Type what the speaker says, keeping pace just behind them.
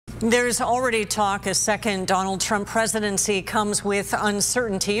There's already talk a second Donald Trump presidency comes with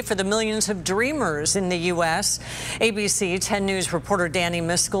uncertainty for the millions of dreamers in the U.S. ABC 10 News reporter Danny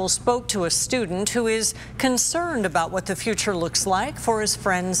Miskell spoke to a student who is concerned about what the future looks like for his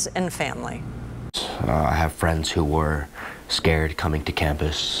friends and family. I have friends who were scared coming to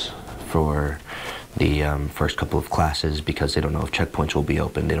campus for the first couple of classes because they don't know if checkpoints will be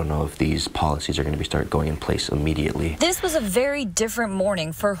open. They don't know if these policies are going to start going in place immediately. This was a very different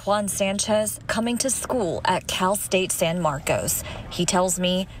morning for Juan Sanchez coming to school at Cal State San Marcos. He tells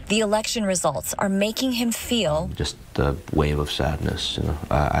me the election results are making him feel just the wave of sadness.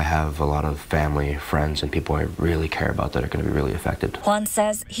 I have a lot of family, friends, and people I really care about that are going to be really affected. Juan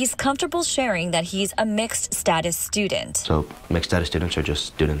says he's comfortable sharing that he's a mixed status student. So mixed status students are just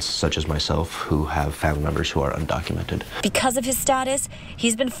students such as myself who have family members who are undocumented. Because of his status,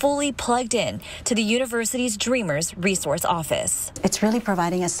 he's been fully plugged in to the university's Dreamers Resource Office. It's really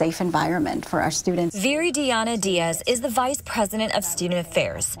providing a safe environment for our students. Viridiana Diaz is the Vice President of Student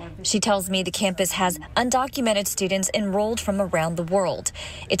Affairs. She tells me the campus has undocumented students enrolled from around the world.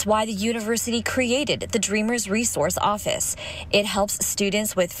 It's why the university created the Dreamers Resource Office. It helps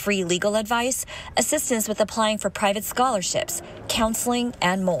students with free legal advice, assistance with applying for private scholarships, counseling,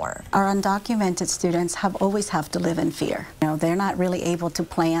 and more. Our undocumented students have always to live in fear. They're not really able to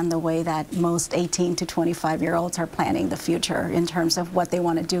plan the way that most 18 to 25-year-olds are planning the future in terms of what they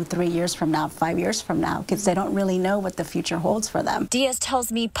want to do 3 years from now, 5 years from now, because they don't really know what the future holds for them. Diaz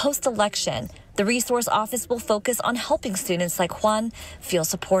tells me post-election, the resource office will focus on helping students like Juan feel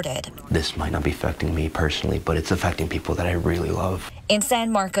supported. This might not be affecting me personally, but it's affecting people that I really love. In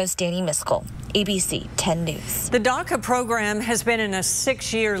San Marcos, Danny Miskell, ABC 10 News. The DACA program has been in a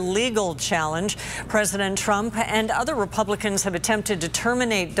 6-year legal challenge. President Trump and other Republicans have attempted to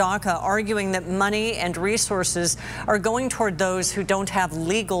terminate DACA, arguing that money and resources are going toward those who don't have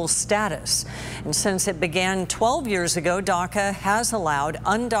legal status. And since it began 12 years ago, DACA has allowed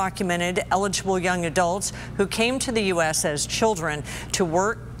undocumented, eligible young adults who came to the U.S. as children to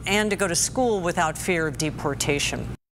work and to go to school without fear of deportation.